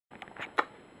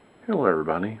Hello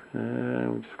everybody,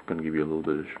 I'm just going to give you a little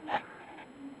bit of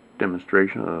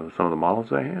demonstration of some of the models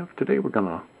I have. Today we're going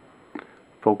to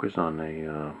focus on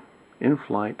a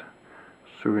Inflight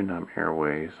Surinam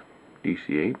Airways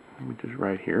DC-8, which is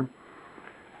right here.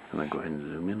 I'm going to go ahead and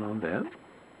zoom in on that.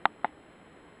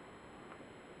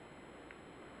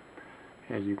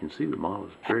 As you can see, the model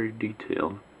is very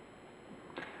detailed.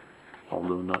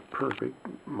 Although not perfect,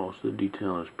 most of the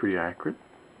detail is pretty accurate.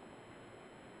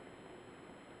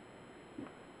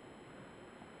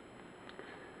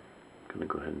 I'm going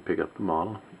to go ahead and pick up the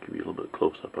model, give you a little bit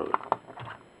close up of it.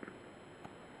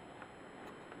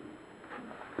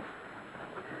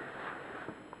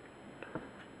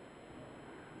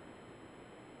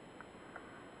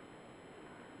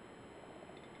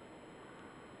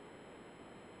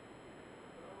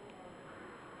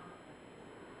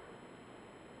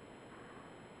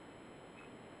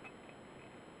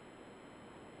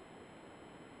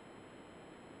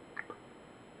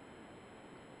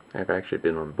 I've actually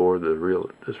been on board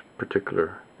this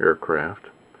particular aircraft.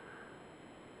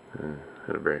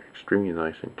 Had a very extremely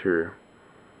nice interior.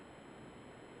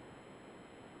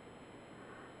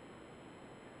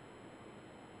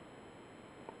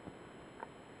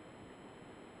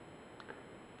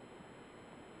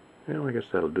 Well, I guess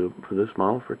that'll do it for this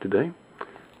model for today.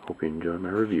 Hope you enjoyed my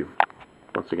review.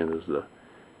 Once again, this is the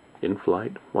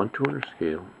Inflight 1/200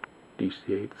 scale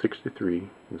DC-8-63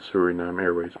 in Surinam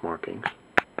Airways markings.